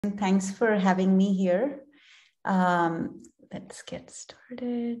Thanks for having me here. Let's get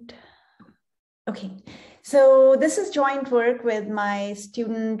started. Okay, so this is joint work with my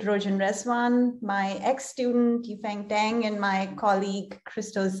student Rojan Reswan, my ex-student Yifeng Tang, and my colleague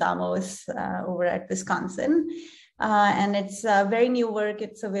Christos Zamos over at Wisconsin. And it's very new work.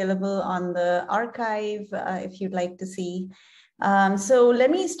 It's available on the archive if you'd like to see. So let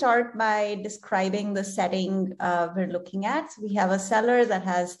me start by describing the setting we're looking at. So we have a seller that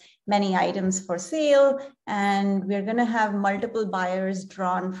has many items for sale, and we're going to have multiple buyers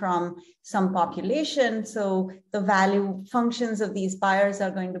drawn from some population. So the value functions of these buyers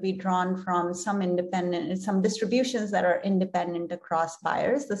are going to be drawn from some distributions that are independent across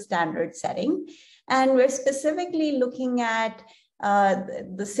buyers, the standard setting. And we're specifically looking at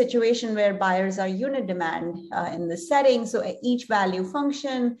the situation where buyers are unit demand in the setting. So each value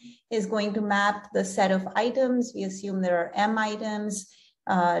function is going to map the set of items. We assume there are M items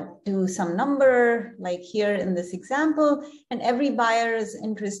to some number, like here in this example, and every buyer is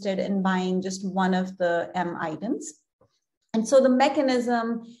interested in buying just one of the M items. And so the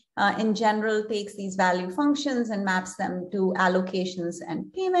mechanism in general takes these value functions and maps them to allocations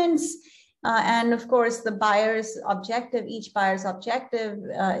and payments. And of course, the buyer's objective, each buyer's objective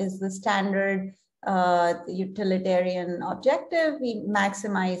is the standard utilitarian objective. We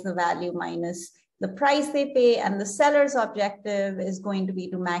maximize the value minus the price they pay, and the seller's objective is going to be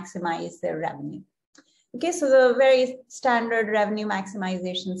to maximize their revenue. Okay, so the very standard revenue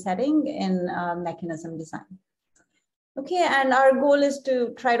maximization setting in mechanism design. Okay, and our goal is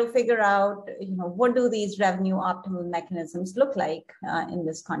to try to figure out, what do these revenue optimal mechanisms look like in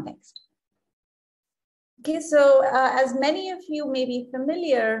this context? Okay, so as many of you may be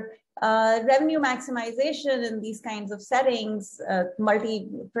familiar, revenue maximization in these kinds of settings,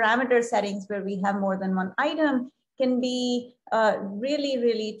 multi-parameter settings where we have more than one item, can be really,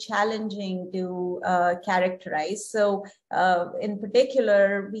 really challenging to characterize. So in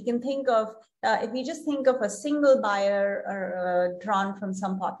particular, we can think of, if we just think of a single buyer drawn from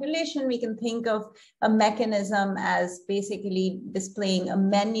some population, we can think of a mechanism as basically displaying a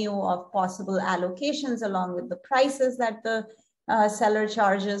menu of possible allocations along with the prices that the seller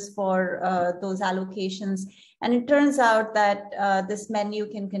charges for those allocations. And it turns out that this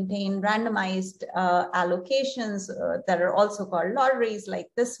menu can contain randomized allocations that are also called lotteries, like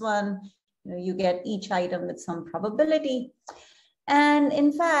this one. You get each item with some probability. And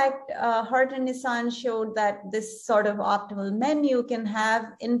in fact, Hart and Nissan showed that this sort of optimal menu can have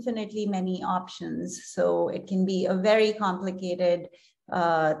infinitely many options. So it can be a very complicated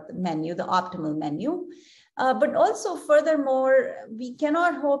menu, the optimal menu. But also, furthermore, we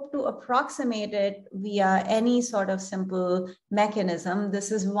cannot hope to approximate it via any sort of simple mechanism.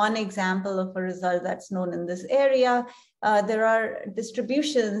 This is one example of a result that's known in this area. There are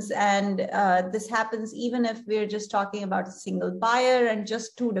distributions, and this happens even if we're just talking about a single buyer and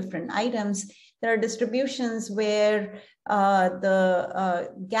just two different items. There are distributions where the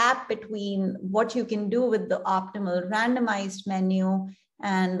gap between what you can do with the optimal randomized menu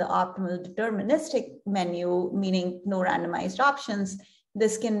and the optimal deterministic menu, meaning no randomized options,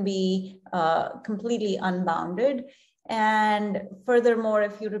 this can be completely unbounded. And furthermore,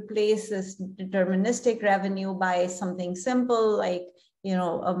 if you replace this deterministic revenue by something simple, like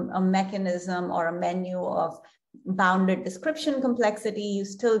a mechanism or a menu of bounded description complexity, you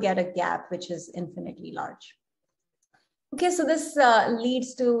still get a gap which is infinitely large. Okay, so this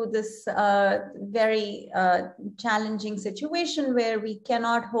leads to this very challenging situation where we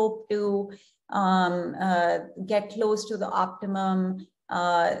cannot hope to get close to the optimum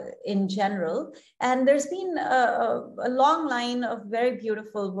in general. And there's been a long line of very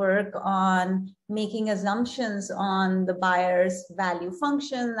beautiful work on making assumptions on the buyer's value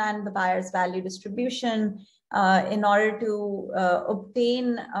function and the buyer's value distribution in order to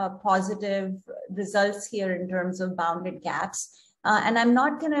obtain positive results here in terms of bounded gaps. And I'm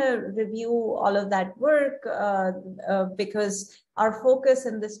not going to review all of that work because our focus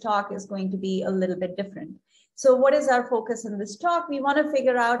in this talk is going to be a little bit different. So what is our focus in this talk? We want to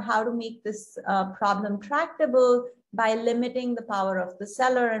figure out how to make this problem tractable by limiting the power of the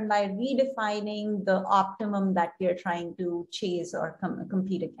seller and by redefining the optimum that we are trying to chase or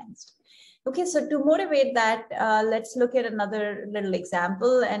compete against. Okay, so to motivate that, let's look at another little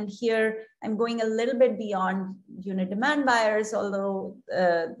example. And here I'm going a little bit beyond unit demand buyers, although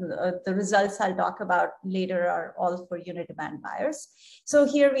the results I'll talk about later are all for unit demand buyers. So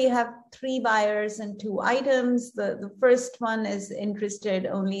here we have 3 buyers and 2 items. The first one is interested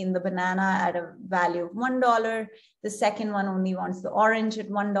only in the banana at a value of $1. The second one only wants the orange at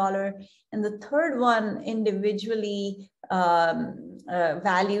 $1. And the third one individually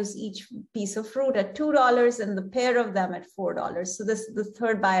values each piece of fruit at $2 and the pair of them at $4. So the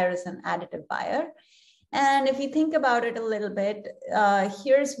third buyer is an additive buyer. And if you think about it a little bit,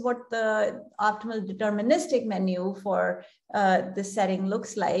 here's what the optimal deterministic menu for this setting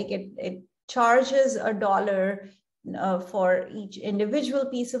looks like. It charges $1 for each individual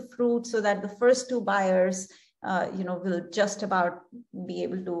piece of fruit so that the first two buyers will just about be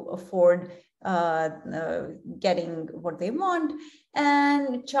able to afford getting what they want,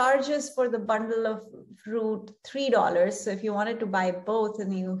 and charges for the bundle of fruit $3. So if you wanted to buy both,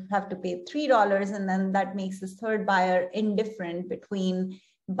 then you have to pay $3, and then that makes this third buyer indifferent between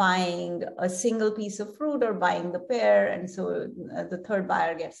buying a single piece of fruit or buying the pair, and so the third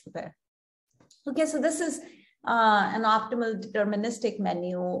buyer gets the pair. Okay, so this is an optimal deterministic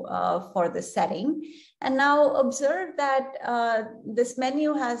menu for the setting. And now observe that this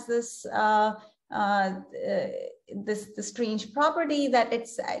menu has this this strange property that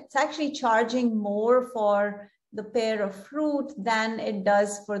it's actually charging more for the pair of fruit than it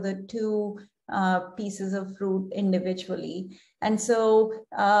does for the two pieces of fruit individually. And so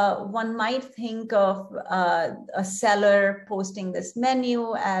one might think of a seller posting this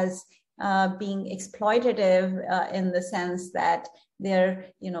menu as being exploitative in the sense that they're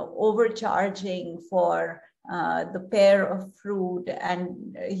overcharging for the pair of fruit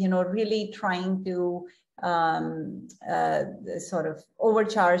and really trying to sort of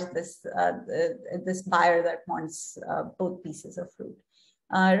overcharge this this buyer that wants both pieces of fruit.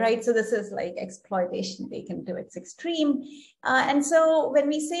 Right, so this is like exploitation taken to its extreme. And so when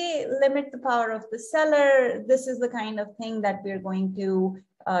we say limit the power of the seller, this is the kind of thing that we're going to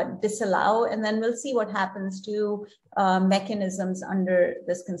disallow, and then we'll see what happens to mechanisms under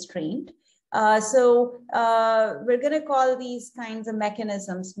this constraint. So we're going to call these kinds of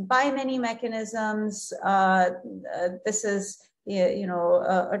mechanisms by many mechanisms. This is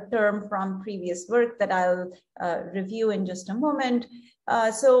a term from previous work that I'll review in just a moment.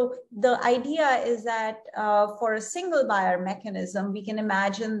 So the idea is that for a single buyer mechanism, we can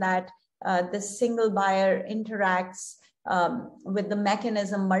imagine that this single buyer interacts with the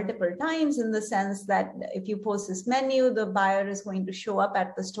mechanism multiple times, in the sense that if you post this menu, the buyer is going to show up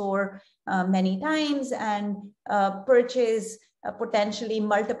at the store many times and purchase potentially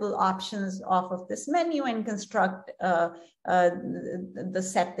multiple options off of this menu and construct the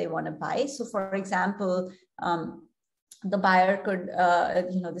set they want to buy. So for example, the buyer could,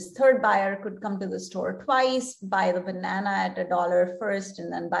 this third buyer could come to the store twice, buy the banana at $1 first,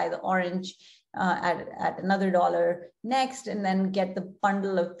 and then buy the orange at another $1 next, and then get the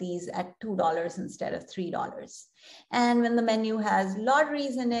bundle of these at $2 instead of $3. And when the menu has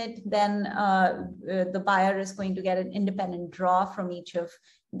lotteries in it, then the buyer is going to get an independent draw from each of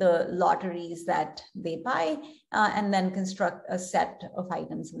the lotteries that they buy, and then construct a set of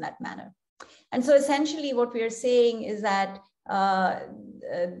items in that manner. And so essentially what we are saying is that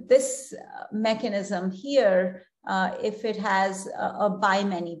this mechanism here, if it has a buy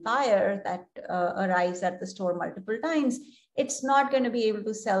many buyer that arrives at the store multiple times, it's not going to be able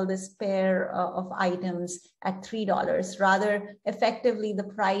to sell this pair of items at $3. Rather, effectively, the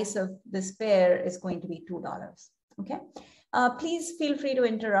price of this pair is going to be $2. Okay. Please feel free to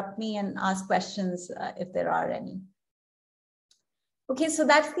interrupt me and ask questions if there are any. Okay, so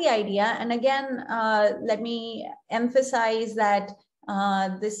that's the idea. And again, let me emphasize that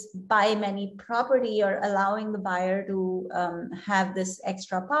this buy many property, or allowing the buyer to have this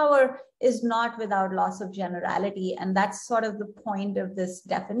extra power, is not without loss of generality. And that's sort of the point of this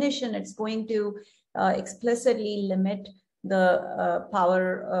definition. It's going to explicitly limit the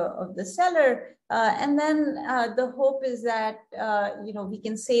power of the seller. And then the hope is that, we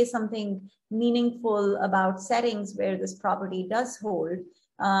can say something meaningful about settings where this property does hold.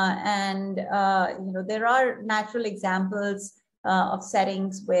 There are natural examples of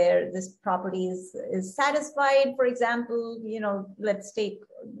settings where this property is satisfied. For example, let's take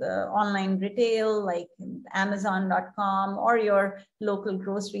the online retail like Amazon.com, or your local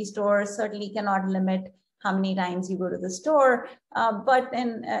grocery store certainly cannot limit how many times you go to the store. But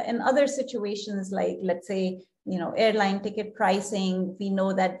in other situations, like let's say, airline ticket pricing, we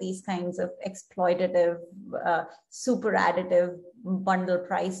know that these kinds of exploitative, super additive bundle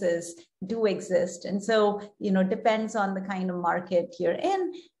prices do exist. And so, depends on the kind of market you're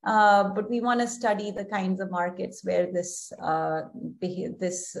in, but we want to study the kinds of markets where this,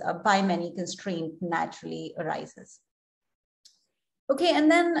 this buy many constraint naturally arises. Okay,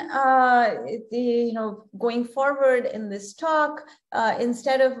 and then going forward in this talk,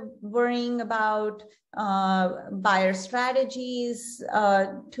 instead of worrying about buyer strategies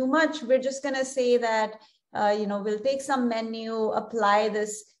too much, we're just going to say that we'll take some menu, apply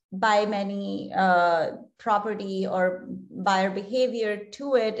this by many property or buyer behavior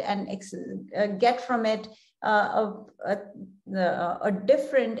to it, and get from it a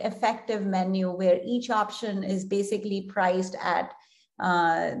different effective menu where each option is basically priced at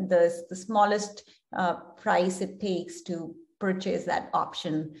the smallest price it takes to purchase that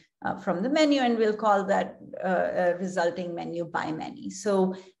option from the menu, and we'll call that resulting menu by many.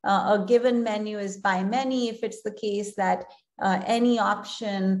 So a given menu is by many if it's the case that any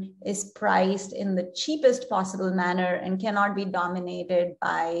option is priced in the cheapest possible manner and cannot be dominated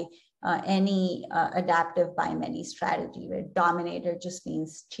by any adaptive by many strategy, where dominator just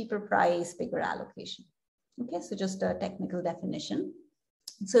means cheaper price, bigger allocation. Okay, so just a technical definition.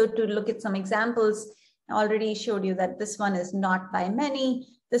 So to look at some examples, I already showed you that this one is not by many.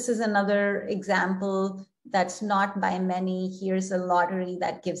 This is another example that's not by many. Here's a lottery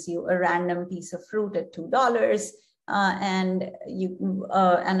that gives you a random piece of fruit at $2, and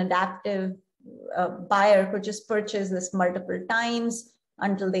an adaptive buyer could just purchase this multiple times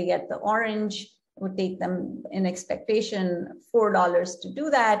until they get the orange. It would take them, in expectation, $4 to do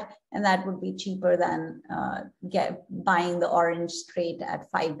that, and that would be cheaper than buying the orange straight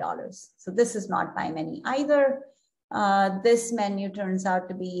at $5. So this is not by many either. This menu turns out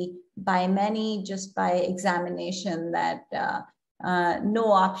to be by many just by examination that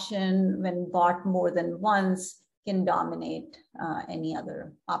no option, when bought more than once, can dominate any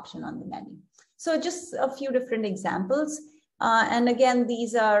other option on the menu. So just a few different examples. And again,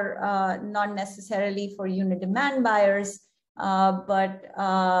 these are not necessarily for unit demand buyers, but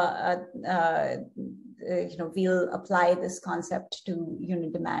we'll apply this concept to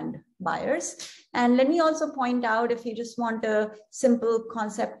unit demand buyers. And let me also point out, if you just want a simple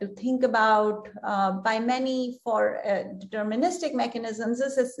concept to think about, by many for deterministic mechanisms,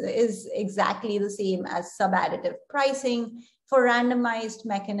 this is exactly the same as subadditive pricing. For randomized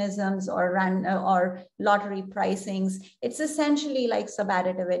mechanisms or lottery pricings, it's essentially like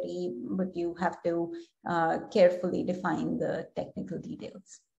subadditivity, but you have to carefully define the technical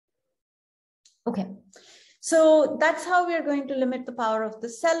details. Okay, so that's how we're going to limit the power of the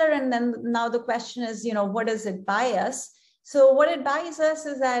seller. And then now the question is, what does it buy us? So what it buys us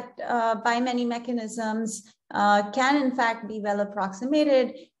is that by many mechanisms can in fact be well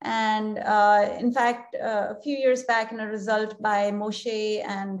approximated. And in fact, a few years back in a result by Moshe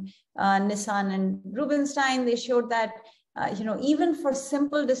and Nissan and Rubinstein, they showed that even for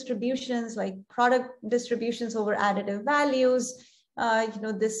simple distributions like product distributions over additive values,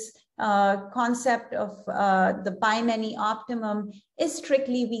 this concept of the by many optimum is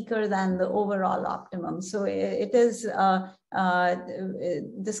strictly weaker than the overall optimum. So it is,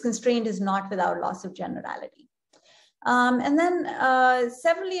 this constraint is not without loss of generality. And then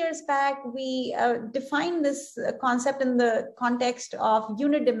several years back, we defined this concept in the context of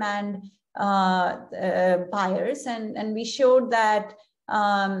unit demand buyers. And we showed that,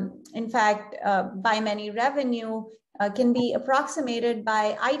 in fact, by many revenue can be approximated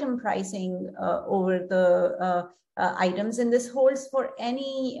by item pricing over the items. And this holds for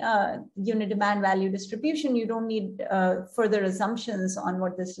any unit demand value distribution. You don't need further assumptions on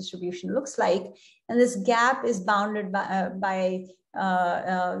what this distribution looks like. And this gap is bounded by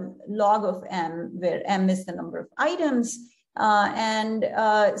log of m, where m is the number of items.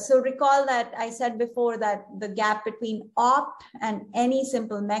 So recall that I said before that the gap between opt and any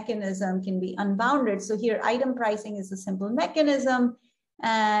simple mechanism can be unbounded. So here item pricing is a simple mechanism,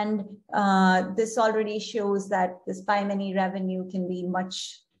 and this already shows that this by many revenue can be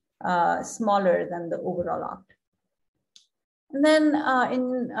much smaller than the overall opt. And then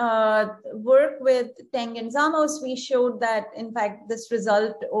in work with Teng and Zamos, we showed that, in fact, this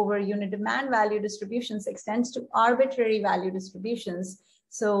result over unit demand value distributions extends to arbitrary value distributions.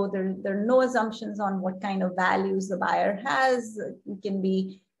 So there are no assumptions on what kind of values the buyer has. It can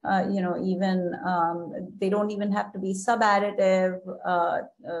be, even, they don't even have to be subadditive,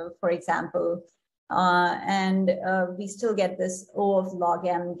 for example. We still get this O of log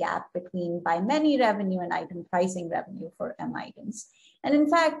m gap between by many revenue and item pricing revenue for m items. And in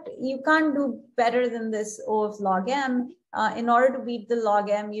fact, you can't do better than this O of log m. In order to beat the log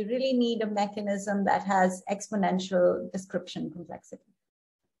m, you really need a mechanism that has exponential description complexity.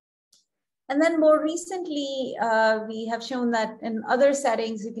 And then more recently, we have shown that in other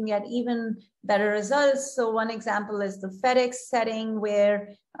settings, you can get even better results. So one example is the FedEx setting where,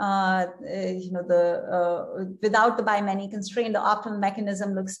 without the by many constraint, the optimal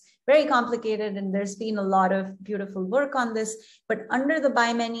mechanism looks very complicated, and there's been a lot of beautiful work on this. But under the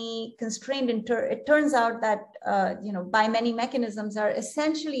by many constraint, it turns out that by many mechanisms are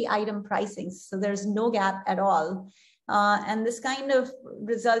essentially item pricing. So there's no gap at all. And this kind of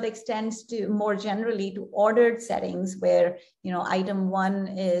result extends to more generally to ordered settings where, item 1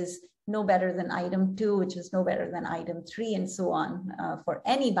 is no better than item 2, which is no better than item 3, and so on for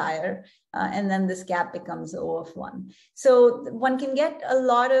any buyer. And then this gap becomes O of 1. So one can get a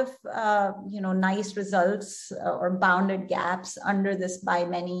lot of, nice results or bounded gaps under this by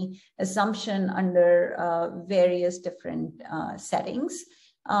many assumption under various different settings.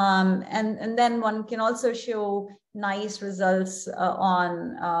 And then one can also show nice results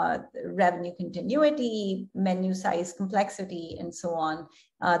on revenue continuity, menu size complexity, and so on,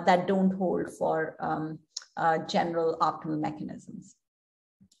 that don't hold for general optimal mechanisms.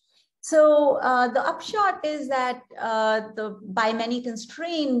 So the upshot is that the by many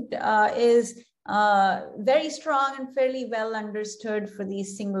constraint is very strong and fairly well understood for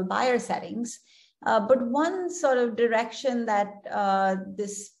these single buyer settings. But one sort of direction that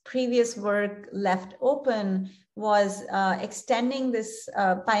this previous work left open was extending this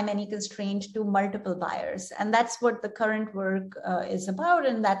by many constraint to multiple buyers. And that's what the current work is about.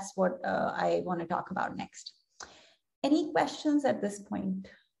 And that's what I want to talk about next. Any questions at this point?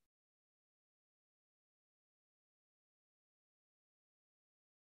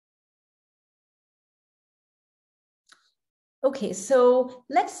 Okay, so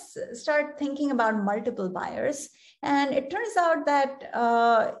let's start thinking about multiple buyers. And it turns out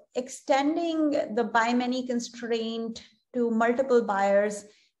that extending the by many constraint to multiple buyers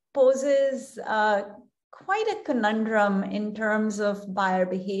poses quite a conundrum in terms of buyer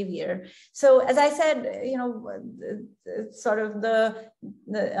behavior. So as I said, sort of the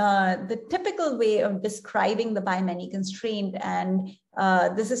typical way of describing the by many constraint, and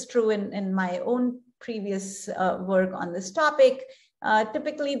this is true in my own previous work on this topic.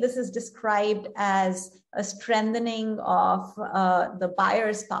 Typically, this is described as a strengthening of the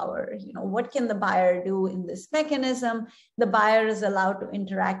buyer's power. What can the buyer do in this mechanism? The buyer is allowed to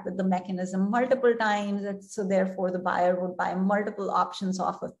interact with the mechanism multiple times. So therefore, the buyer would buy multiple options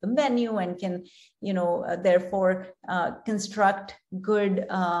off of the menu and can, therefore construct good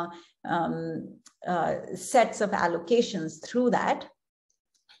sets of allocations through that.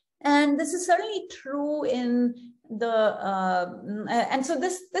 And this is certainly true in the, and so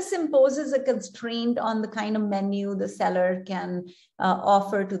this imposes a constraint on the kind of menu the seller can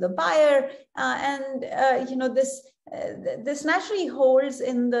offer to the buyer. This naturally holds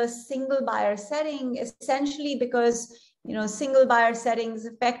in the single buyer setting, essentially because, single buyer settings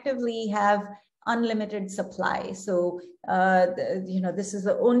effectively have unlimited supply. So, this is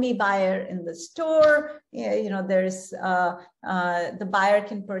the only buyer in the store. There's the buyer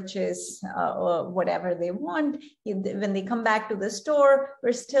can purchase whatever they want. When they come back to the store,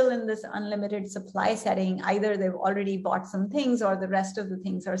 we're still in this unlimited supply setting. Either they've already bought some things or the rest of the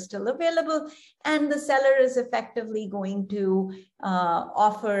things are still available. And the seller is effectively going to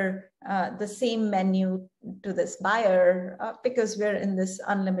offer the same menu to this buyer because we're in this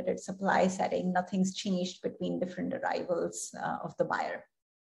unlimited supply setting. Nothing's changed between different arrivals of the buyer.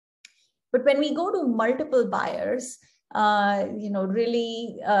 But when we go to multiple buyers,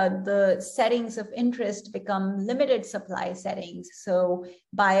 really the settings of interest become limited supply settings. So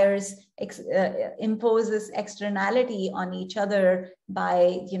buyers impose this externality on each other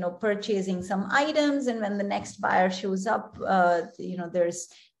by, purchasing some items. And when the next buyer shows up, there's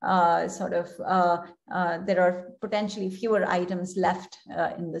there are potentially fewer items left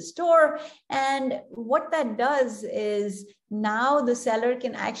in the store. And what that does is now the seller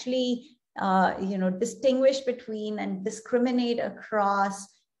can actually distinguish between and discriminate across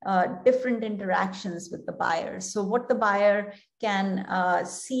different interactions with the buyer. So what the buyer can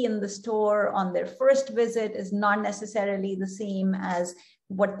see in the store on their first visit is not necessarily the same as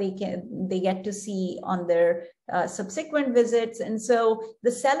what they get to see on their subsequent visits. And so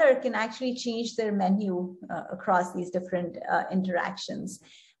the seller can actually change their menu across these different interactions.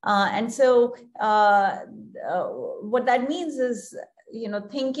 And so what that means is,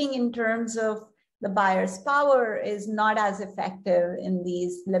 thinking in terms of the buyer's power is not as effective in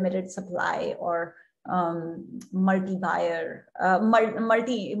these limited supply or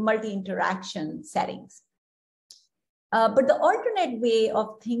multi-interaction settings. But the alternate way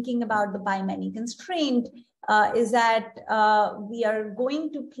of thinking about the by many constraint is that we are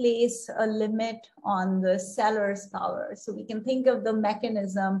going to place a limit on the seller's power. So we can think of the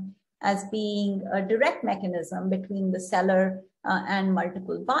mechanism as being a direct mechanism between the seller and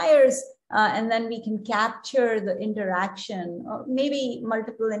multiple buyers. And then we can capture the interaction, or maybe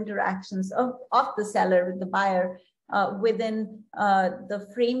multiple interactions of the seller with the buyer within the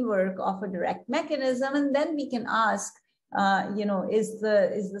framework of a direct mechanism. And then we can ask, is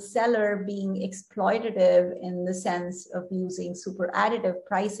the seller being exploitative in the sense of using superadditive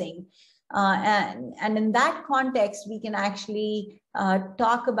pricing? And in that context, we can actually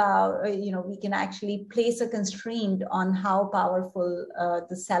talk about, we can actually place a constraint on how powerful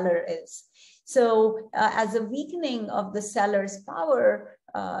the seller is. So as a weakening of the seller's power,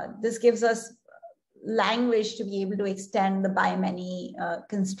 this gives us language to be able to extend the by many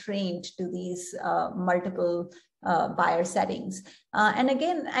constraint to these multiple buyer settings. And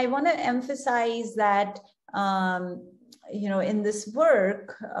again, I want to emphasize that in this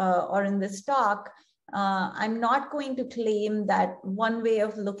work or in this talk, I'm not going to claim that one way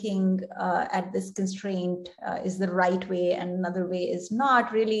of looking at this constraint is the right way and another way is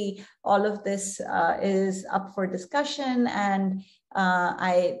not. Really, all of this is up for discussion, and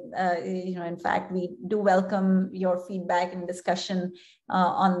in fact, we do welcome your feedback and discussion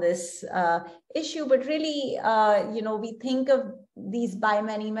on this issue. But really, we think of these by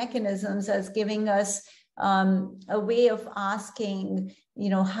many mechanisms as giving us a way of asking,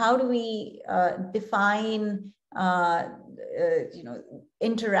 how do we define,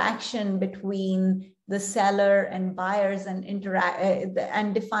 interaction between the seller and buyers and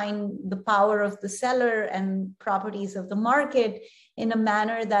define the power of the seller and properties of the market in a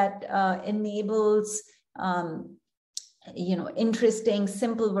manner that enables, interesting,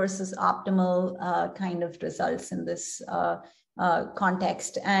 simple versus optimal kind of results in this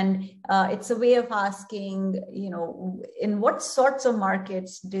context. And it's a way of asking, in what sorts of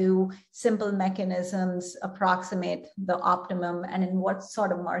markets do simple mechanisms approximate the optimum, and in what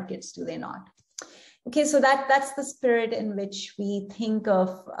sort of markets do they not? Okay, so that's the spirit in which we think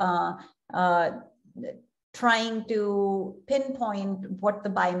of trying to pinpoint what the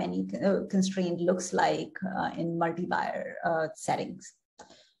by many constraint looks like in multi-buyer settings.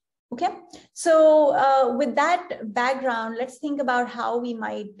 Okay, so with that background, let's think about how we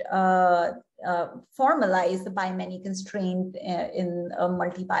might formalize the by many constraint in a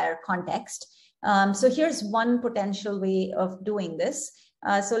multi-buyer context. So here's one potential way of doing this.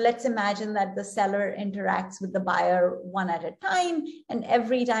 So let's imagine that the seller interacts with the buyer one at a time, and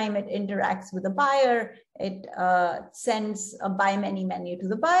every time it interacts with the buyer, it sends a by many menu to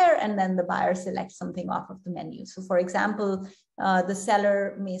the buyer, and then the buyer selects something off of the menu. So for example, the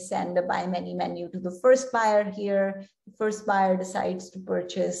seller may send a by many menu to the first buyer here. The first buyer decides to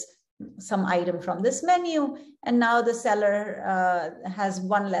purchase some item from this menu, and now the seller has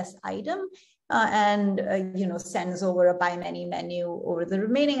one less item. And sends over a by many menu over the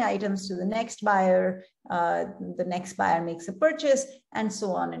remaining items to the next buyer. The next buyer makes a purchase, and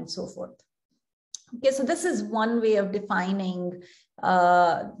so on and so forth. Okay, so this is one way of defining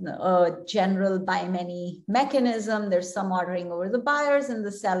a general by many mechanism. There's some ordering over the buyers, and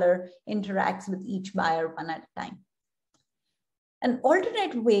the seller interacts with each buyer one at a time. An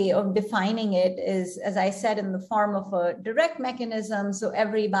alternate way of defining it is, as I said, in the form of a direct mechanism. So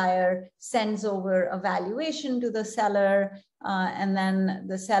every buyer sends over a valuation to the seller, and then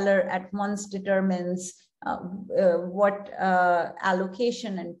the seller at once determines what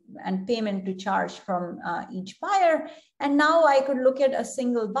allocation and payment to charge from each buyer. And now I could look at a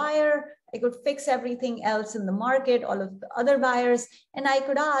single buyer. I could fix everything else in the market, all of the other buyers, and I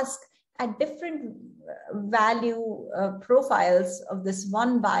could ask, at different value profiles of this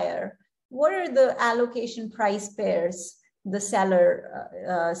one buyer, what are the allocation price pairs the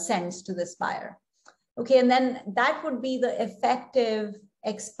seller sends to this buyer? Okay, and then that would be the effective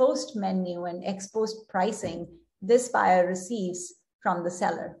ex post menu and ex post pricing this buyer receives from the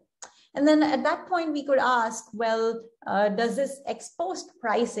seller. And then at that point, we could ask, well, does this ex post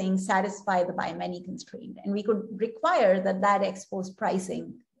pricing satisfy the by many constraint? And we could require that that ex post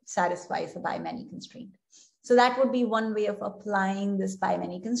pricing satisfies the by many constraint. So that would be one way of applying this by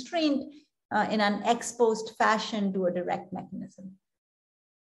many constraint in an ex post fashion to a direct mechanism.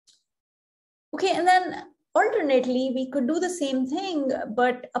 Okay, and then alternately, we could do the same thing,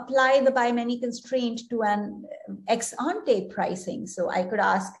 but apply the by many constraint to an ex-ante pricing. So I could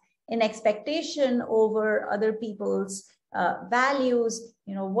ask, in expectation over other people's values,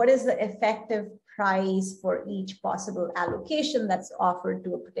 what is the effective price for each possible allocation that's offered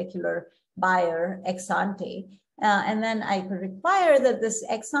to a particular buyer ex ante? And then I could require that this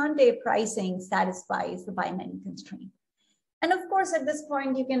ex-ante pricing satisfies the by many constraint. And of course, at this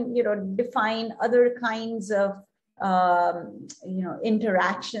point, you can define other kinds of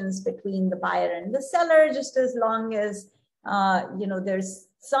interactions between the buyer and the seller, just as long as there's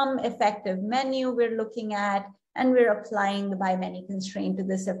some effective menu we're looking at, and we're applying the by many constraint to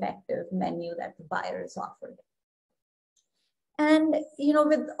this effective menu that the buyer is offered. And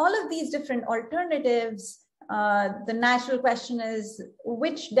with all of these different alternatives, the natural question is,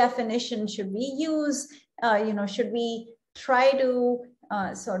 which definition should we use? Should we try to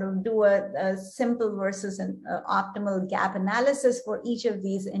sort of do a simple versus an optimal gap analysis for each of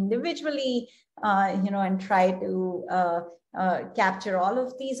these individually, and try to capture all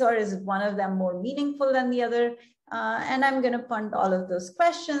of these, or is one of them more meaningful than the other? And I'm going to punt all of those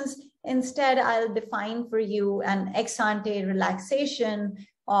questions. Instead, I'll define for you an ex-ante relaxation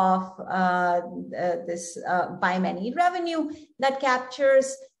of this by many revenue that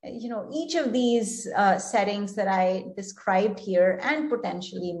captures each of these settings that I described here and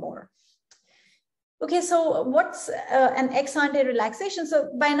potentially more. Okay, so what's an ex-ante relaxation? So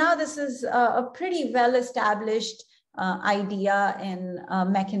by now, this is a pretty well-established idea in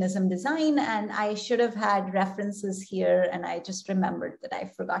mechanism design, and I should have had references here, and I just remembered that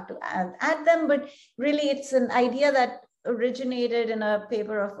I forgot to add them, but really it's an idea that originated in a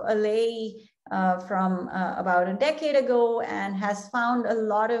paper of Allais from about a decade ago, and has found a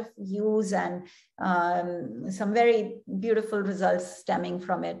lot of use and some very beautiful results stemming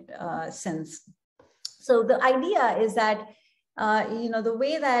from it since. So the idea is that the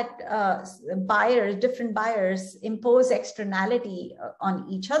way that different buyers impose externality on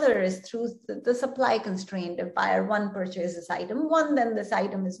each other is through the supply constraint. If buyer 1 purchases item 1, then this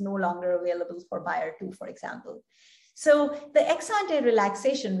item is no longer available for buyer 2, for example. So the ex-ante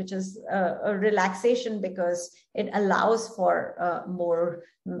relaxation, which is a relaxation because it allows for more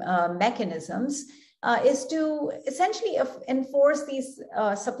mechanisms, is to essentially enforce these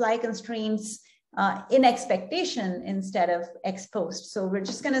supply constraints in expectation instead of ex post. So we're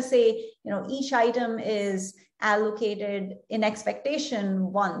just going to say, each item is allocated in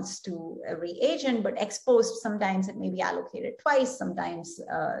expectation once to every agent, but ex post, sometimes it may be allocated twice, sometimes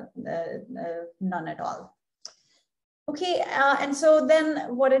none at all. Okay, and so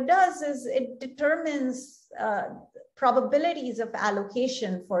then what it does is it determines probabilities of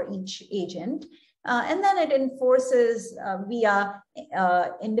allocation for each agent. And then it enforces via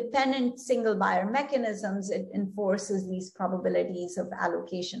independent single buyer mechanisms, it enforces these probabilities of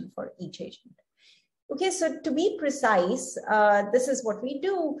allocation for each agent. Okay, so to be precise, this is what we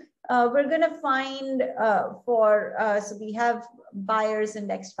do. We're going to find so we have buyers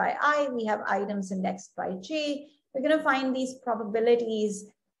indexed by I, we have items indexed by J. We're going to find these probabilities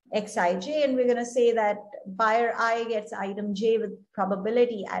Xij, and we're going to say that buyer I gets item J with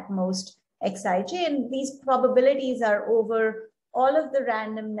probability at most Xij, and these probabilities are over all of the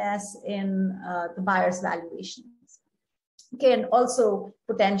randomness in the buyer's valuations. Okay, and also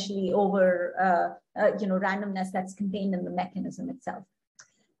potentially over randomness that's contained in the mechanism itself.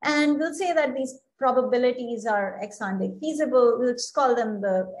 And we'll say that these probabilities are ex-ante feasible. We'll just call them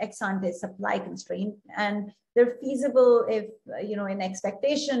the ex-ante supply constraint, and they're feasible if, in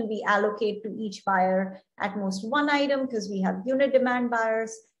expectation, we allocate to each buyer at most 1 item because we have unit demand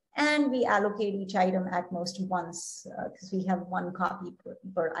buyers, and we allocate each item at most once because we have 1 copy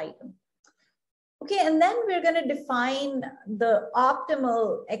per item. Okay, and then we're going to define the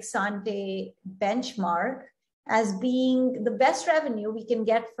optimal ex-ante benchmark as being the best revenue we can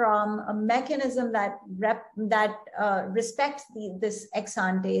get from a mechanism that respects this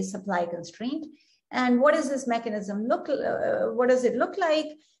ex-ante supply constraint. And what does this mechanism what does it look like?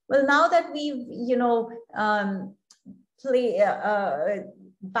 Well, now that we've,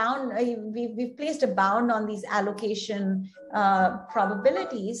 we've placed a bound on these allocation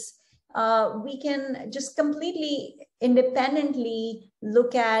probabilities, we can just completely independently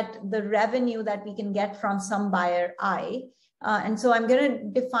look at the revenue that we can get from some buyer I. And so I'm going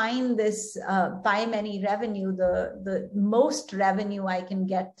to define this by many revenue, the most revenue I can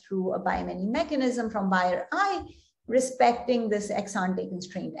get through a by many mechanism from buyer I, respecting this ex-ante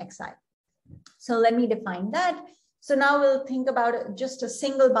constraint Xi. So let me define that. So now we'll think about just a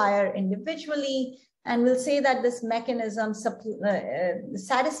single buyer individually, and we'll say that this mechanism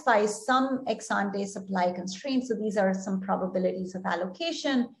satisfies some ex-ante supply constraints. So these are some probabilities of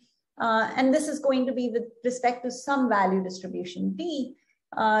allocation. And this is going to be with respect to some value distribution B.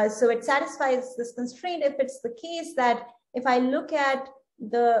 So it satisfies this constraint if it's the case that if I look at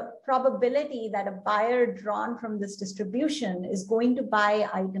the probability that a buyer drawn from this distribution is going to buy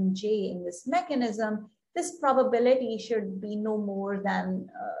item J in this mechanism, this probability should be no more than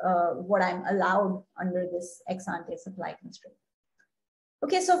what I'm allowed under this ex-ante supply constraint.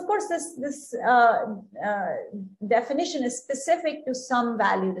 Okay, so of course, this definition is specific to some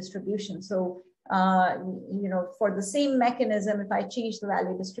value distribution. So, you know, for the same mechanism, if I change the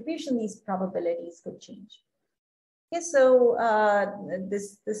value distribution, these probabilities could change. Okay, so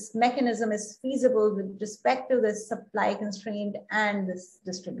this mechanism is feasible with respect to this supply constraint and this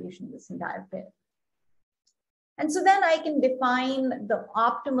distribution, this entire pair. And so then I can define the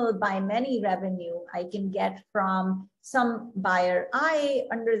optimal by many revenue I can get from some buyer I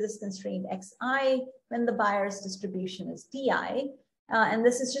under this constraint xi when the buyer's distribution is di. And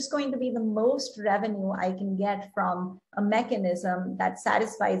this is just going to be the most revenue I can get from a mechanism that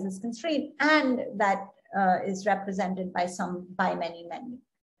satisfies this constraint and that is represented by some by many menu.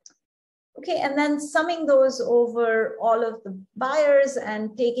 Okay, and then summing those over all of the buyers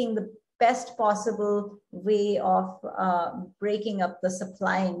and taking the best possible way of breaking up the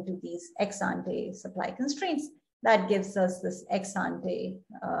supply into these ex-ante supply constraints, that gives us this ex-ante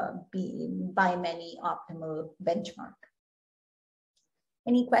by many optimal benchmark.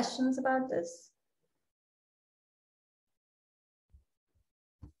 Any questions about this?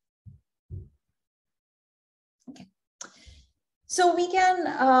 Okay. So we can,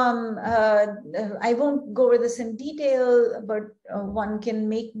 I won't go over this in detail, but one can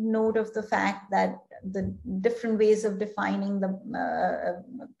make note of the fact that the different ways of defining the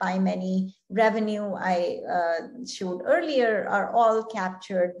by many revenue I showed earlier are all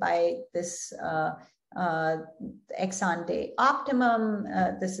captured by this ex-ante optimum.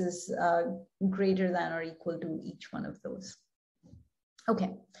 This is greater than or equal to each one of those.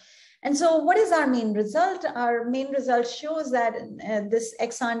 Okay. And so what is our main result? Our main result shows that this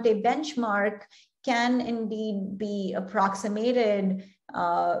ex-ante benchmark can indeed be approximated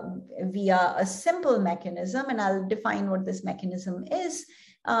via a simple mechanism, and I'll define what this mechanism is.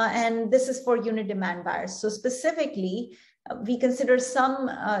 And this is for unit demand buyers. So specifically, we consider some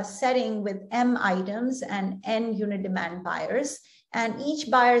setting with M items and N unit demand buyers. And each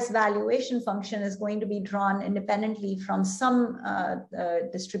buyer's valuation function is going to be drawn independently from some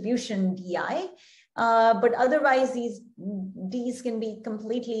distribution DI. But otherwise, these Ds can be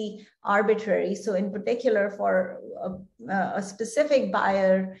completely arbitrary. So in particular, for a specific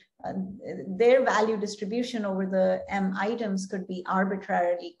buyer, their value distribution over the M items could be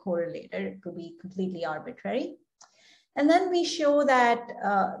arbitrarily correlated. It could be completely arbitrary. And then we show that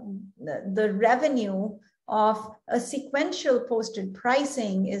the revenue of a sequential posted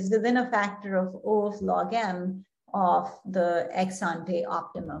pricing is within a factor of O of log M of the ex-ante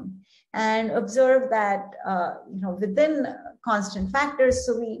optimum. And observe that you know, within constant factors,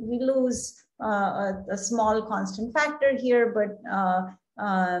 so we lose a small constant factor here, but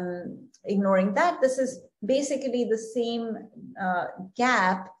ignoring that, this is basically the same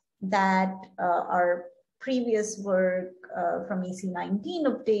gap that our previous work from EC19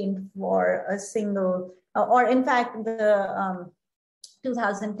 obtained for a single, or in fact, the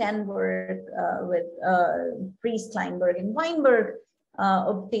 2010 work with Priest, Kleinberg, and Weinberg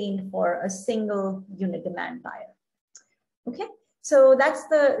obtained for a single unit demand buyer. Okay, so that's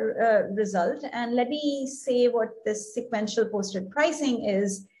the result. And let me say what this sequential posted pricing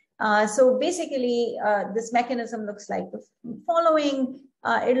is. So basically, this mechanism looks like the following.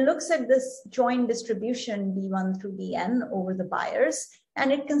 It looks at this joint distribution B1 through Bn over the buyers,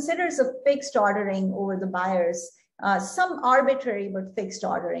 and it considers a fixed ordering over the buyers, some arbitrary but fixed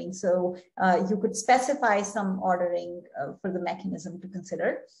ordering. So you could specify some ordering for the mechanism to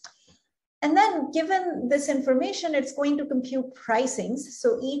consider. And then given this information, it's going to compute pricings.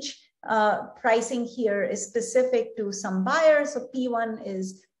 So each pricing here is specific to some buyer. So P1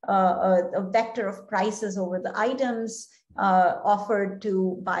 is a vector of prices over the items offered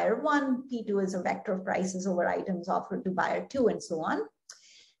to buyer 1. P2 is a vector of prices over items offered to buyer 2, and so on.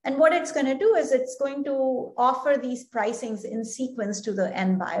 And what it's going to do is it's going to offer these pricings in sequence to the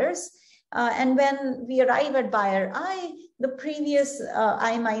N buyers. And when we arrive at buyer I, the previous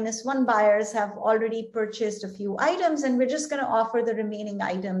I-1 buyers have already purchased a few items, and we're just going to offer the remaining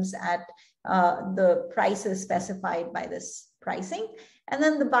items at the prices specified by this pricing. And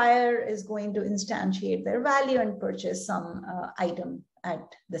then the buyer is going to instantiate their value and purchase some item at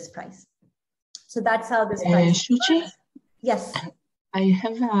this price. So that's how this price Shuchi? Yes. I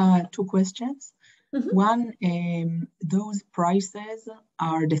have 2 questions. Mm-hmm. One, those prices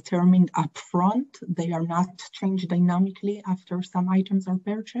are determined upfront. They are not changed dynamically after some items are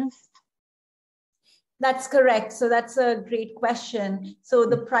purchased. That's correct. So that's a great question. So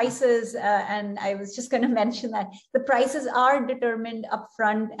the prices, and I was just going to mention that the prices are determined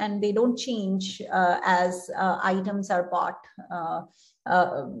upfront and they don't change as items are bought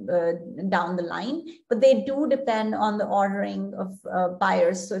down the line, but they do depend on the ordering of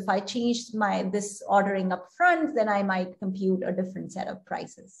buyers. So if I change this ordering upfront, then I might compute a different set of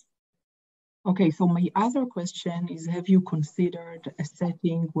prices. Okay, so my other question is, have you considered a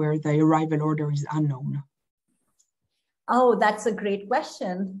setting where the arrival order is unknown? Oh, that's a great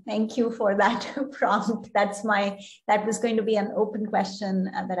question. Thank you for that prompt. That was going to be an open question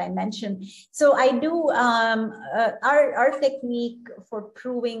that I mentioned. So I do, our technique for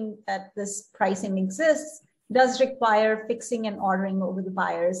proving that this pricing exists does require fixing and ordering over the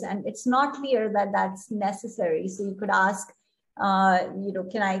buyers. And it's not clear that that's necessary. So you could ask,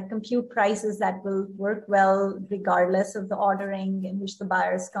 can I compute prices that will work well regardless of the ordering in which the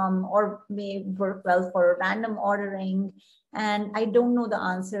buyers come, or may work well for random ordering? And I don't know the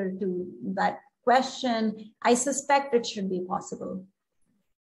answer to that question. I suspect it should be possible.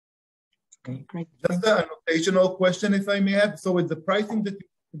 Okay, great. Just an annotational question, if I may add. So with the pricing that you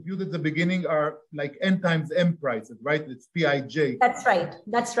compute at the beginning are like N times M prices, right? It's PIJ. That's right.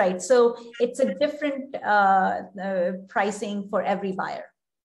 That's right. So it's a different pricing for every buyer.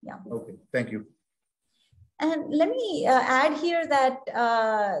 Yeah. Okay. Thank you. And let me add here that,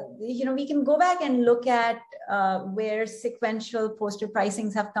 we can go back and look at where sequential posted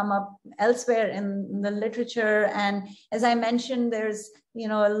pricings have come up elsewhere in the literature. And as I mentioned, there's,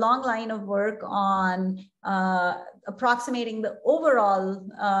 a long line of work on approximating the overall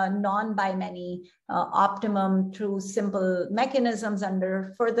non-by-many optimum through simple mechanisms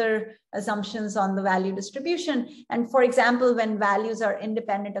under further assumptions on the value distribution. And for example, when values are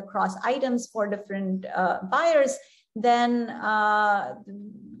independent across items for different buyers, then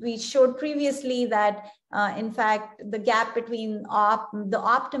we showed previously that in fact, the gap between the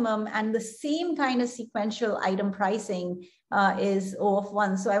optimum and the same kind of sequential item pricing is O of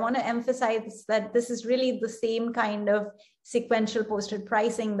 1. So I want to emphasize that this is really the same kind of sequential posted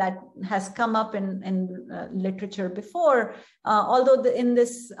pricing that has come up in literature before, although in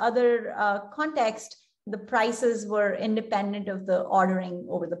this other context, the prices were independent of the ordering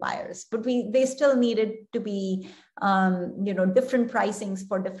over the buyers, but they still needed to be, different pricings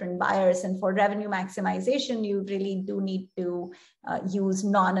for different buyers. And for revenue maximization, you really do need to use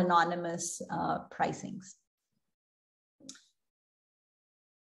non-anonymous pricings.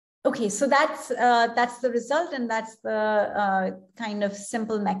 Okay, so that's the result, and that's the kind of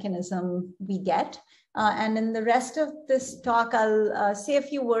simple mechanism we get. And in the rest of this talk, I'll say a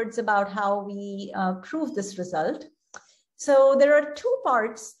few words about how we prove this result. So there are two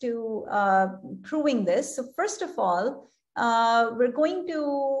parts to proving this. So first of all, we're going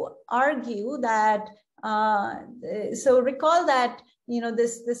to argue that, so recall that,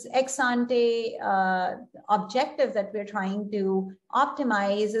 this ex-ante objective that we're trying to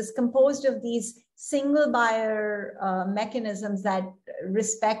optimize is composed of these single buyer mechanisms that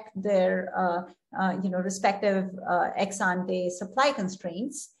respect their respective ex-ante supply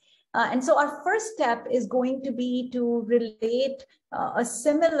constraints. And so our first step is going to be to relate a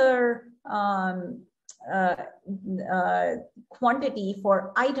similar quantity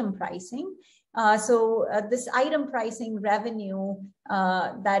for item pricing. So this item pricing revenue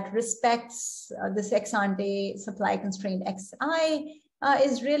that respects this ex-ante supply constraint Xi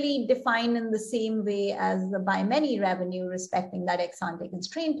is really defined in the same way as the by many revenue respecting that ex-ante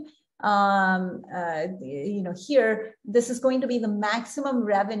constraint. Here, this is going to be the maximum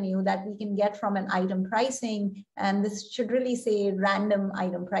revenue that we can get from an item pricing. And this should really say random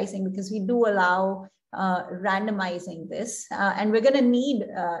item pricing, because we do allow randomizing this. And we're going to need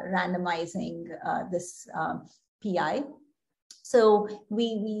randomizing this PI. So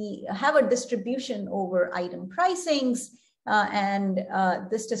we have a distribution over item pricings, and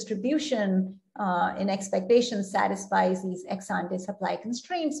this distribution in expectation satisfies these ex-ante supply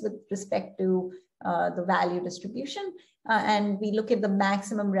constraints with respect to the value distribution. And we look at the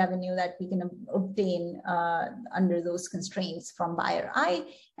maximum revenue that we can obtain under those constraints from buyer I.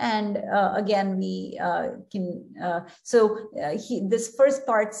 And again, we this first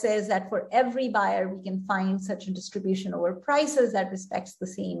part says that for every buyer, we can find such a distribution over prices that respects the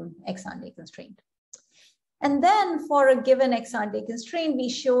same ex-ante constraint. And then for a given ex-ante constraint, we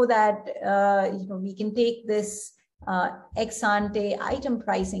show that we can take this ex-ante item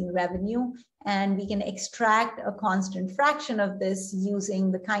pricing revenue, and we can extract a constant fraction of this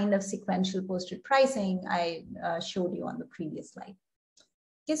using the kind of sequential posted pricing I showed you on the previous slide.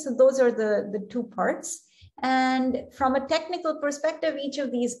 Okay, so those are the two parts. And from a technical perspective, each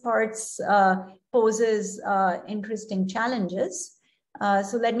of these parts poses interesting challenges.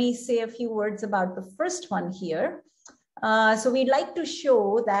 So let me say a few words about the first one here. So we'd like to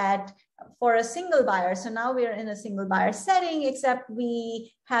show that for a single buyer, so now we're in a single buyer setting, except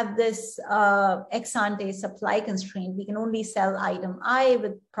we have this ex-ante supply constraint. We can only sell item I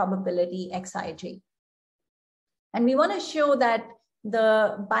with probability Xij. And we want to show that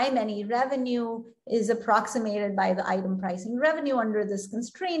the by many revenue is approximated by the item pricing revenue under this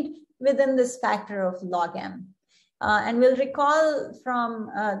constraint within this factor of log m. And we'll recall from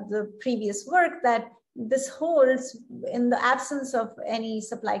the previous work that this holds in the absence of any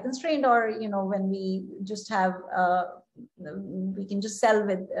supply constraint, or when we just have we can just sell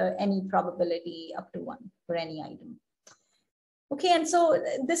with any probability up to 1 for any item. Okay, and so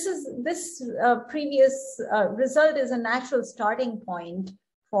this previous result is a natural starting point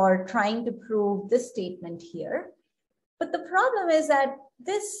for trying to prove this statement here. But the problem is that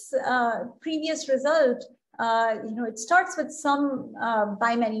this previous result, it starts with some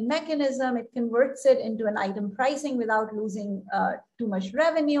by many mechanism. It converts it into an item pricing without losing too much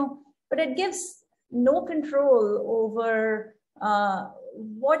revenue, but it gives no control over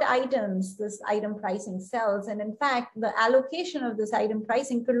what items this item pricing sells. And in fact, the allocation of this item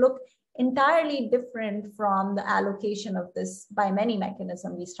pricing could look entirely different from the allocation of this by many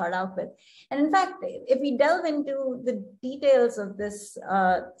mechanism we start out with. And in fact, if we delve into the details of this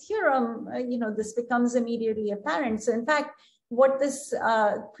theorem, this becomes immediately apparent. So in fact, what this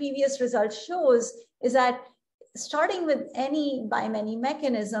previous result shows is that starting with any by many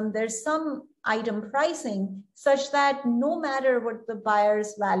mechanism, there's some item pricing such that no matter what the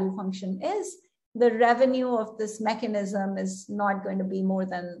buyer's value function is, the revenue of this mechanism is not going to be more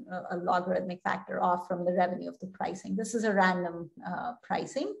than a logarithmic factor off from the revenue of the pricing. This is a random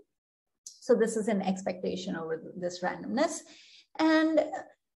pricing. So this is an expectation over this randomness. And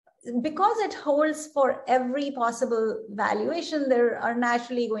because it holds for every possible valuation, there are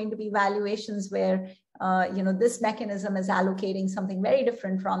naturally going to be valuations where this mechanism is allocating something very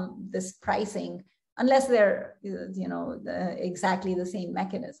different from this pricing, unless they're exactly the same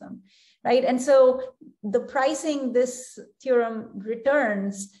mechanism, right? And so the pricing this theorem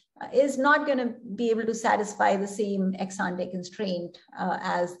returns is not going to be able to satisfy the same ex-ante constraint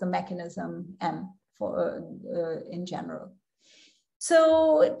as the mechanism M for in general.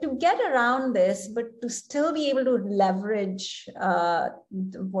 So to get around this, but to still be able to leverage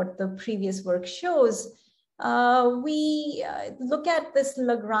what the previous work shows, we look at this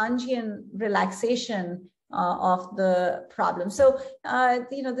Lagrangian relaxation of the problem. So,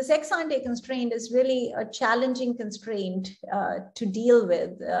 this ex-ante constraint is really a challenging constraint to deal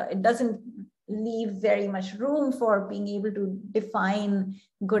with. It doesn't leave very much room for being able to define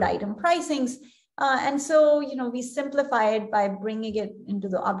good item pricings. And so, we simplify it by bringing it into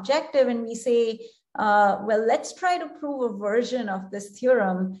the objective, and we say, well, let's try to prove a version of this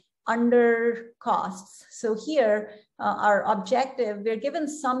theorem under costs. So here, our objective, we're given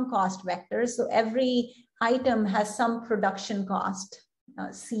some cost vectors. So every item has some production cost,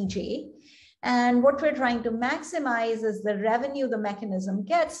 Cj. And what we're trying to maximize is the revenue the mechanism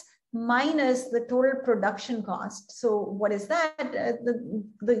gets minus the total production cost. So what is that?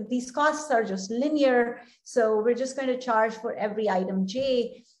 These costs are just linear. So we're just going to charge for every item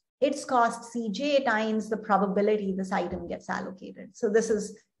j, its cost Cj times the probability this item gets allocated. So this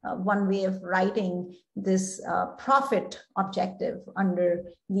is one way of writing this profit objective under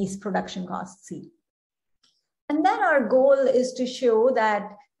these production costs C. And then our goal is to show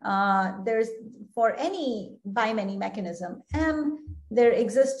that there's, for any by many mechanism M, there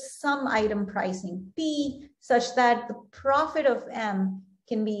exists some item pricing P such that the profit of M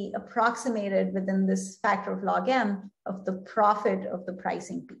can be approximated within this factor of log M of the profit of the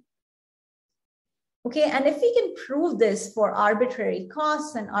pricing P. Okay, and if we can prove this for arbitrary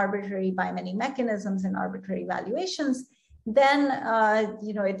costs and arbitrary by many mechanisms and arbitrary valuations, then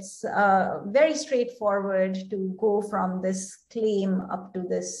it's very straightforward to go from this claim up to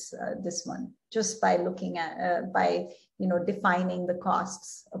this one, just by looking at defining the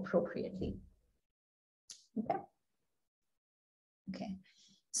costs appropriately. Okay.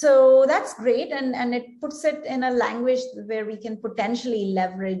 So that's great, and it puts it in a language where we can potentially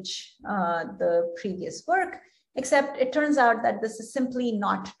leverage the previous work, except it turns out that this is simply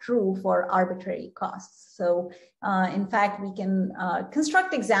not true for arbitrary costs. So in fact, we can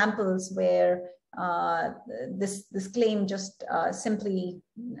construct examples where this claim just simply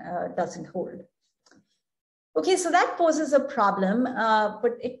doesn't hold. Okay, so that poses a problem,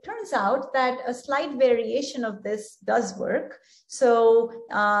 but it turns out that a slight variation of this does work. So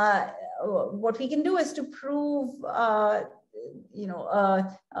what we can do is to prove, a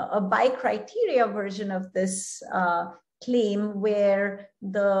bi-criteria version of this claim where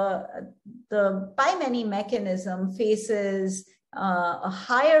the by-many mechanism faces a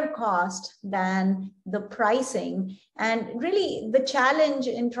higher cost than the pricing. And really the challenge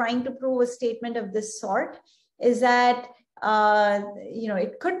in trying to prove a statement of this sort is that,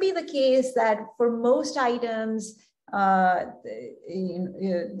 it could be the case that for most items,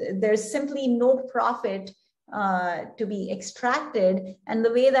 there's simply no profit to be extracted. And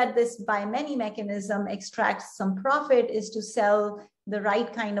the way that this by-many mechanism extracts some profit is to sell the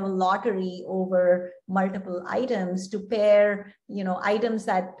right kind of lottery over multiple items to pair, items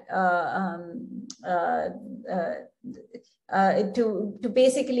that to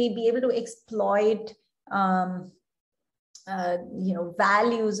basically be able to exploit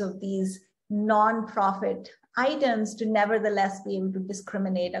values of these non-profit items to nevertheless be able to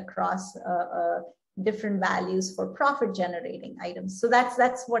discriminate across different values for profit generating items. So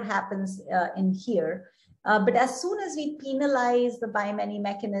that's what happens in here. But as soon as we penalize the by-many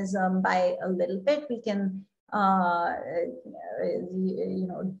mechanism by a little bit, we can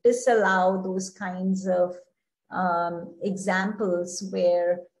disallow those kinds of examples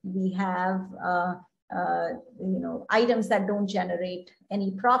where we have items that don't generate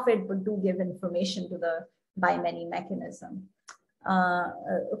any profit but do give information to the by-many mechanism.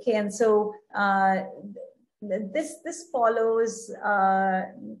 Okay, and so this follows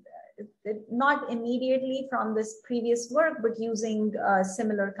not immediately from this previous work, but using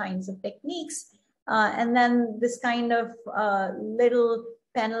similar kinds of techniques. And then this kind of little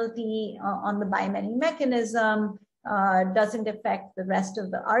penalty on the by-many mechanism doesn't affect the rest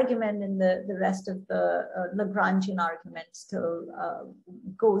of the argument, and the rest of the Lagrangian argument still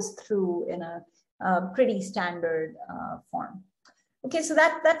goes through in a pretty standard form. Okay, so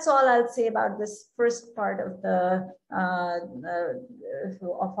that's all I'll say about this first part of the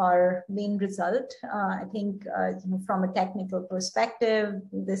of our main result. I think from a technical perspective,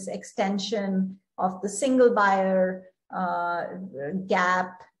 this extension of the single buyer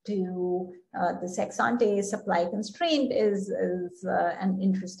gap to this ex-ante supply constraint is an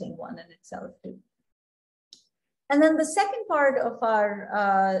interesting one in itself too. And then the second part of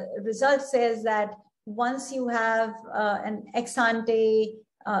our result says that once you have an ex-ante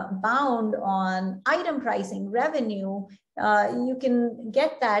bound on item pricing revenue, you can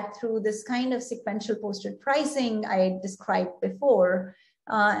get that through this kind of sequential posted pricing I described before.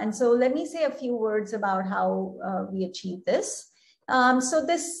 And so let me say a few words about how we achieve this. So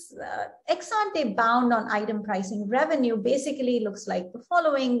this ex-ante bound on item pricing revenue basically looks like the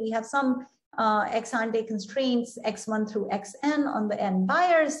following. We have some ex-ante constraints, x1 through xn on the n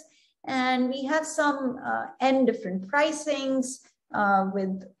buyers, and we have some n different pricings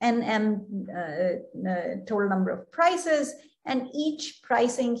with nm total number of prices, and each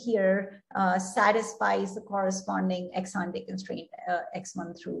pricing here satisfies the corresponding ex-ante constraint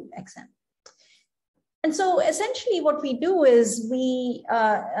x1 through xn. And so essentially what we do is we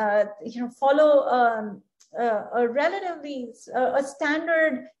follow a relatively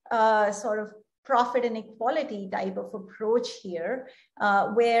standard sort of profit inequality type of approach here,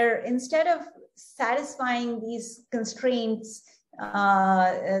 where instead of satisfying these constraints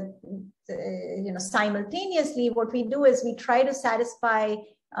simultaneously, what we do is we try to satisfy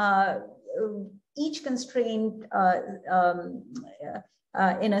each constraint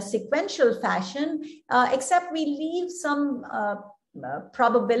in a sequential fashion, except we leave some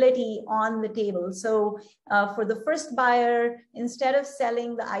probability on the table. So for the first buyer, instead of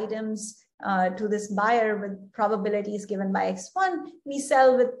selling the items to this buyer with probabilities given by x1, we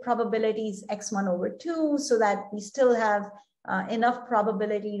sell with probabilities x1 over 2, so that we still have enough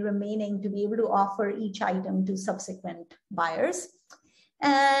probability remaining to be able to offer each item to subsequent buyers.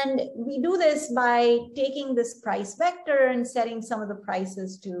 And we do this by taking this price vector and setting some of the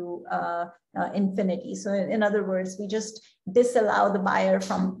prices to infinity. So in other words, we just disallow the buyer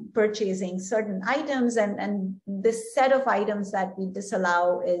from purchasing certain items, and this set of items that we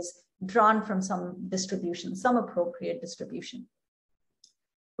disallow is drawn from some distribution, some appropriate distribution.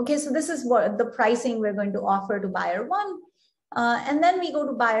 Okay, so this is what the pricing we're going to offer to buyer 1. And then we go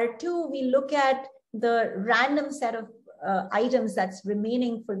to buyer 2, we look at the random set of items that's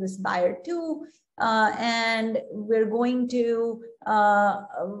remaining for this buyer 2, and we're going to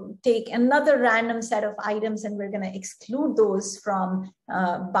take another random set of items, and we're going to exclude those from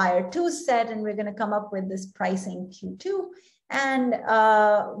buyer 2's set, and we're going to come up with this pricing Q2. and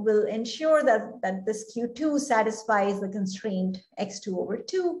will ensure that this Q2 satisfies the constraint x2 over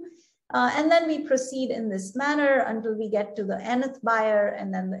 2. And then we proceed in this manner until we get to the nth buyer,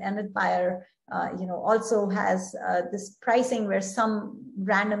 and then the nth buyer also has this pricing where some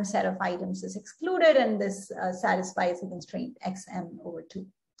random set of items is excluded, and this satisfies the constraint xn over 2.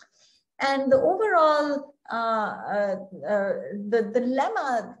 And the overall, the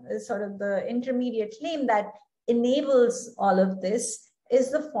lemma, sort of the intermediate claim that enables all of this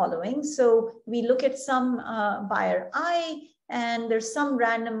is the following. So we look at some buyer I, and there's some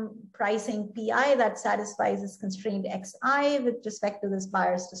random pricing pi that satisfies this constraint xi with respect to this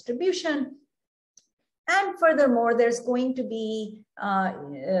buyer's distribution. And furthermore, there's going to be,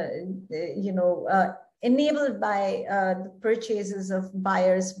 enabled by the purchases of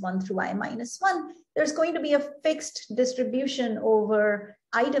buyers 1 through I minus 1, there's going to be a fixed distribution over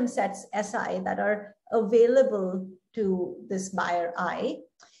item sets Si that are available to this buyer I.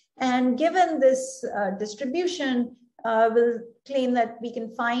 And given this distribution, we'll claim that we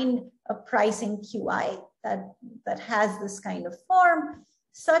can find a pricing Qi that has this kind of form,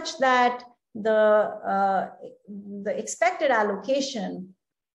 such that the expected allocation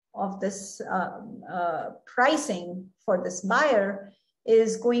of this pricing for this buyer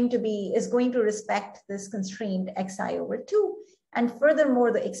is going to respect this constraint xi over 2. And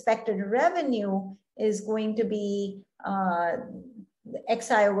furthermore, the expected revenue is going to be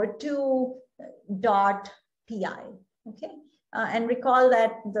xi over 2 dot pi. Okay. And recall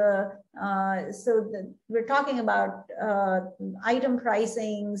that we're talking about item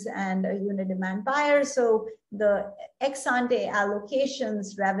pricings and a unit demand buyer. So the ex-ante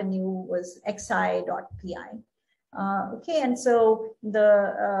allocations revenue was xi dot pi. Okay, and so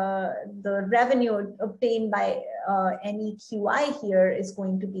the revenue obtained by any qi here is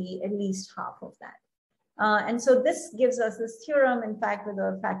going to be at least half of that. And so this gives us this theorem, in fact, with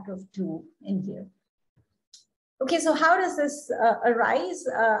a factor of 2 in here. Okay, so how does this arise?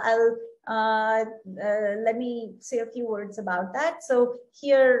 Let me say a few words about that. So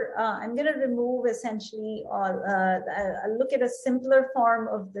here, I'm going to remove essentially I'll look at a simpler form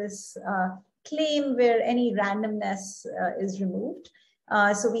of this claim where any randomness is removed.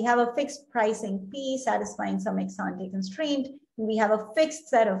 So we have a fixed pricing P satisfying some ex-ante constraint. We have a fixed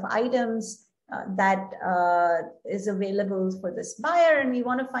set of items that is available for this buyer, and we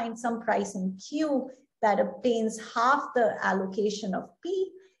want to find some pricing Q that obtains half the allocation of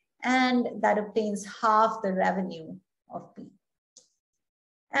P and that obtains half the revenue of P.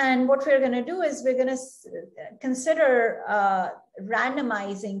 And what we're going to do is we're going to consider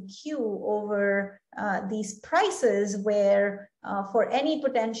randomizing Q over these prices where for any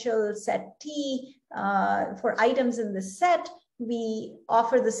potential set T for items in the set, we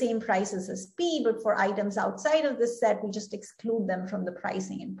offer the same prices as P, but for items outside of this set, we just exclude them from the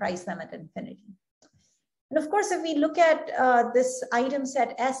pricing and price them at infinity. And of course, if we look at this item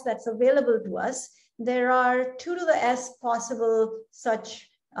set S that's available to us, there are 2 to the S possible such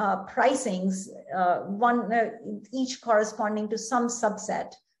pricings, each corresponding to some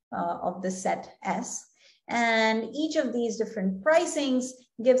subset of the set S. And each of these different pricings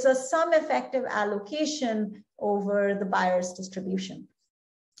gives us some effective allocation over the buyer's distribution.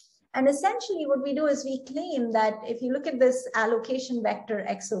 And essentially what we do is we claim that if you look at this allocation vector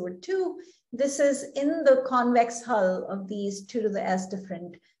X over 2, this is in the convex hull of these 2 to the S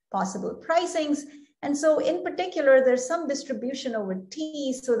different possible pricings. And so in particular, there's some distribution over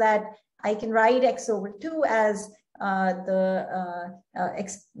T so that I can write X over 2 as the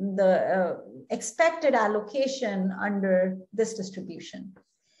expected allocation under this distribution.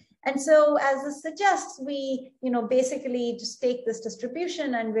 And so as this suggests, we basically just take this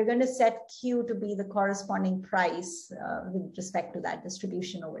distribution and we're going to set Q to be the corresponding price with respect to that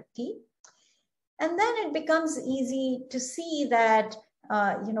distribution over T. And then it becomes easy to see that,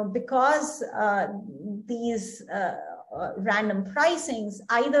 because these random pricings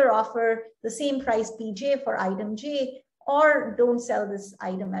either offer the same price PJ for item J or don't sell this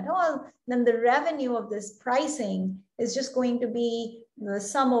item at all, then the revenue of this pricing is just going to be the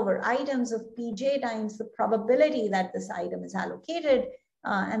sum over items of PJ times the probability that this item is allocated.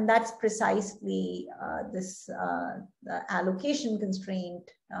 And that's precisely this the allocation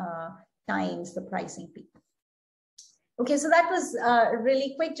constraint times the pricing P. Okay, so that was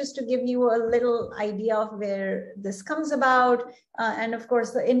really quick just to give you a little idea of where this comes about. And of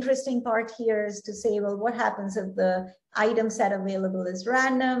course, the interesting part here is to say, well, what happens if the item set available is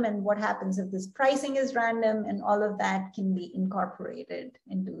random, and what happens if this pricing is random, and all of that can be incorporated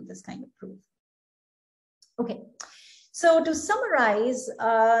into this kind of proof. Okay, So to summarize,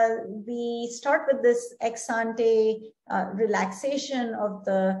 we start with this ex-ante relaxation of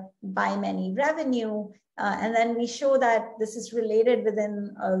the by many revenue, and then we show that this is related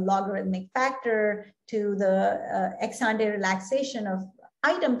within a logarithmic factor to the ex-ante relaxation of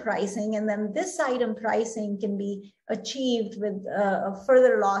item pricing, and then this item pricing can be achieved with a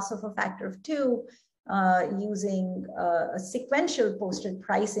further loss of a factor of 2 using a sequential posted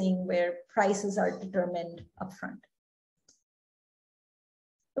pricing where prices are determined upfront.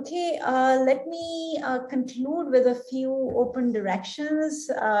 Okay, let me conclude with a few open directions.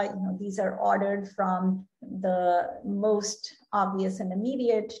 These are ordered from the most obvious and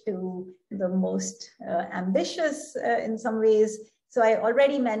immediate to the most ambitious in some ways. So I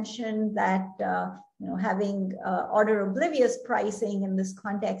already mentioned that having order oblivious pricing in this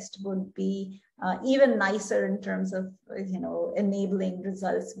context would be even nicer in terms of enabling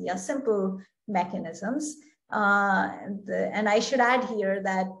results via simple mechanisms. And I should add here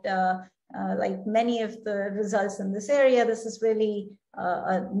that like many of the results in this area, this is really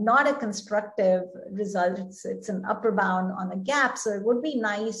not a constructive result. It's an upper bound on a gap. So it would be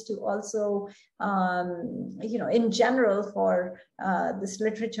nice to also, in general, for this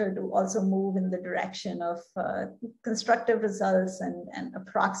literature to also move in the direction of constructive results and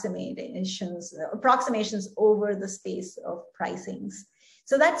approximations over the space of pricings.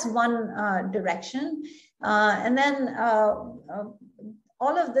 So that's one direction. And then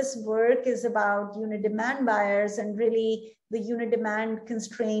all of this work is about unit demand buyers, and really the unit demand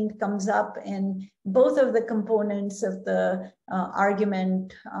constraint comes up in both of the components of the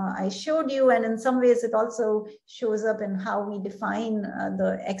argument I showed you. And in some ways, it also shows up in how we define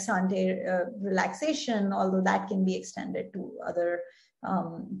the ex-ante relaxation, although that can be extended to other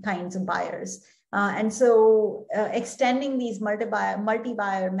kinds of buyers. And so extending these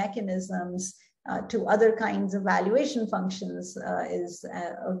multi-buyer mechanisms to other kinds of valuation functions is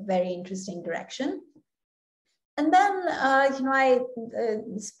a very interesting direction. And then, I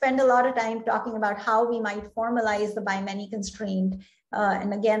spend a lot of time talking about how we might formalize the by many constraint.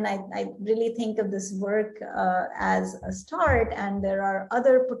 And again, I really think of this work as a start, and there are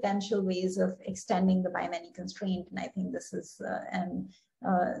other potential ways of extending the by many constraint. And I think this is an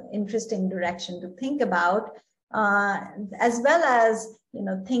interesting direction to think about, as well as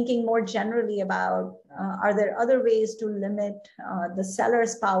thinking more generally about are there other ways to limit the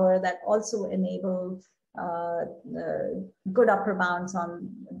seller's power that also enable good upper bounds on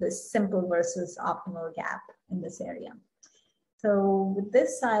this simple versus optimal gap in this area. So with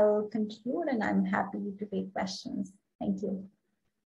this, I'll conclude, and I'm happy to take questions. Thank you.